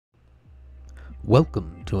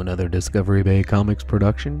Welcome to another Discovery Bay Comics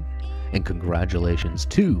production, and congratulations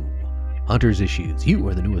to Hunter's Issues. You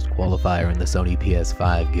are the newest qualifier in the Sony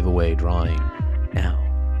PS5 giveaway drawing.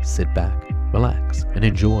 Now, sit back, relax, and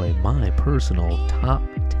enjoy my personal top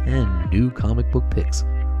 10 new comic book picks,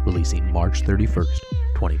 releasing March 31st,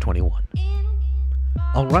 2021.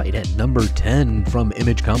 Alright, at number 10 from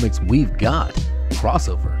Image Comics, we've got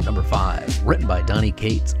Crossover number 5, written by Donny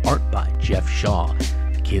Cates, art by Jeff Shaw.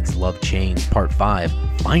 Kids Love Chains Part 5.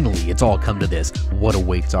 Finally, it's all come to this. What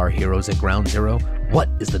awaits our heroes at Ground Zero? What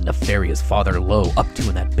is the nefarious Father Lowe up to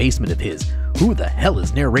in that basement of his? Who the hell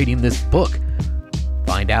is narrating this book?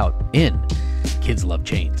 Find out in Kids Love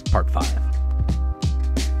Chains Part 5.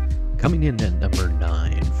 Coming in at number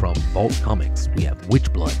 9 from Vault Comics, we have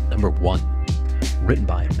Witchblood number 1, written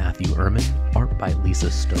by Matthew Ehrman, art by Lisa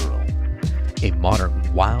Sturl. A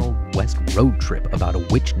modern Wild West road trip about a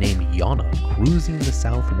witch named Yana cruising the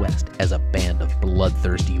Southwest as a band of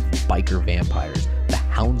bloodthirsty biker vampires, the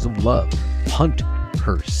Hounds of Love, hunt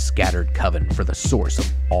her scattered coven for the source of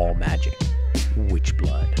all magic,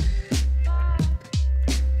 Witchblood.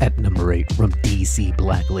 At number 8 from DC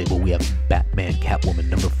Black Label, we have Batman Catwoman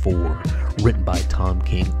number 4, written by Tom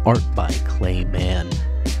King, art by Clay Mann.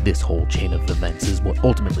 This whole chain of events is what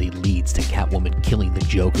ultimately leads to Catwoman killing the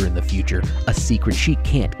Joker in the future, a secret she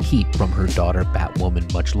can't keep from her daughter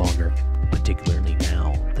Batwoman much longer, particularly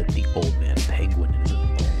now that the old man Penguin is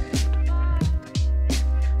involved.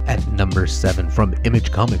 At number 7 from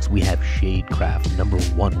Image Comics, we have Shadecraft number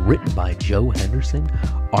 1, written by Joe Henderson,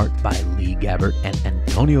 art by Lee Gabbert and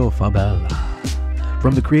Antonio Fabela.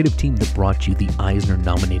 From the creative team that brought you the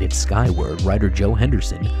Eisner-nominated Skyward, writer Joe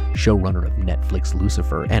Henderson, showrunner of Netflix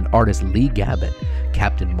Lucifer, and artist Lee Gabbett,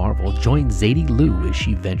 Captain Marvel joins Zadie Lou as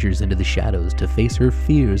she ventures into the shadows to face her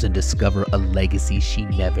fears and discover a legacy she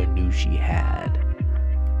never knew she had.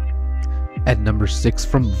 At number 6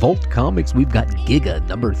 from Vault Comics, we've got Giga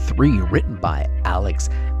number 3, written by Alex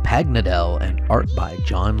Pagnadel and art by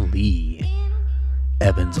John Lee.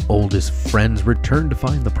 Evan's oldest friends return to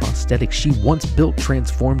find the prosthetic she once built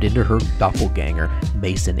transformed into her doppelganger.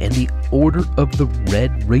 Mason and the Order of the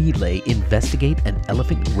Red Relay investigate an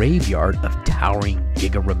elephant graveyard of towering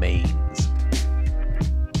Giga remains.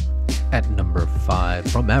 At number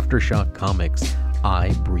 5 from Aftershock Comics,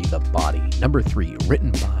 I Breathe a Body number 3, written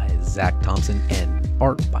by Zach Thompson and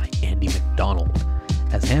art by Andy McDonald.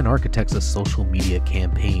 As Han architects a social media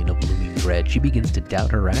campaign of looming dread, she begins to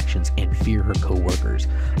doubt her actions and fear her co-workers.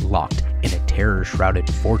 Locked in a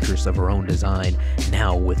terror-shrouded fortress of her own design,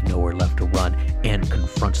 now with nowhere left to run, and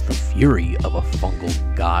confronts the fury of a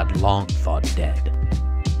fungal god long thought dead.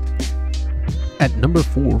 At number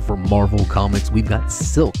 4 for Marvel Comics, we've got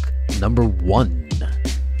Silk number 1.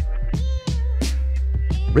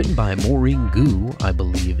 Written by Maureen Gu, I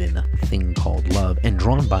believe in A Thing Called Love, and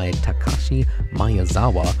drawn by Takashi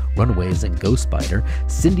Miyazawa, Runaways and Ghost Spider,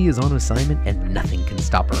 Cindy is on assignment and nothing can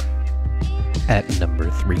stop her. At number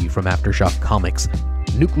 3 from Aftershock Comics,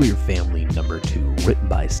 Nuclear Family number 2, written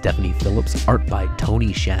by Stephanie Phillips, art by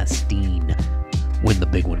Tony Shasteen. When the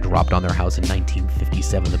big one dropped on their house in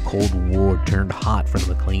 1957, the Cold War turned hot for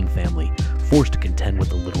the McLean family. Forced to contend with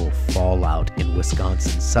the literal fallout in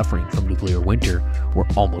Wisconsin, suffering from nuclear winter, where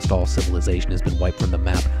almost all civilization has been wiped from the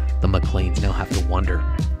map, the McLeans now have to wonder,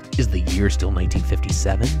 is the year still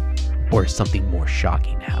 1957? Or has something more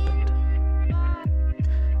shocking happened?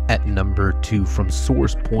 At number 2 from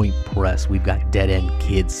Source Point Press, we've got Dead End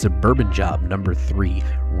Kids Suburban Job number 3,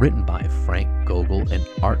 written by Frank Gogol and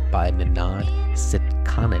art by Ninad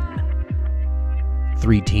Sitkanen.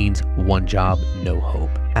 3 teens, 1 job, no hope.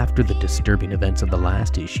 After the disturbing events of the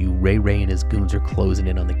last issue, Ray Ray and his goons are closing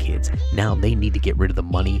in on the kids. Now they need to get rid of the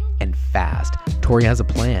money, and fast. Tori has a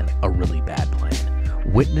plan, a really bad plan.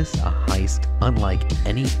 Witness a heist unlike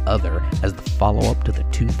any other as the follow-up to the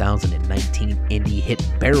 2019 indie hit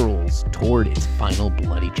barrels toward its final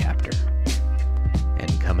bloody chapter.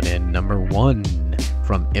 And coming in number 1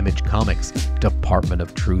 from Image Comics, Department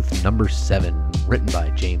of Truth number 7, written by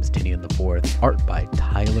James Tynion IV, art by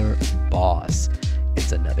Tyler Boss.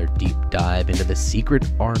 It's another deep dive into the secret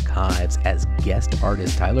archives as guest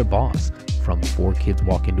artist Tyler Boss from 4 Kids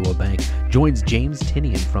Walk Into a Bank joins James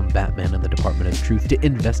Tynion from Batman and the Department of Truth to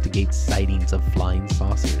investigate sightings of flying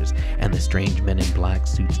saucers and the strange men in black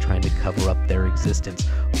suits trying to cover up their existence.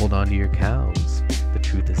 Hold on to your cows. The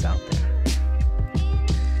truth is out there.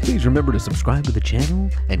 Please remember to subscribe to the channel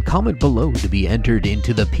and comment below to be entered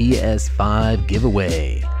into the PS5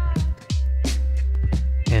 giveaway.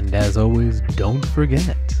 And as always, don't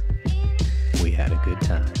forget, we had a good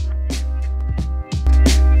time.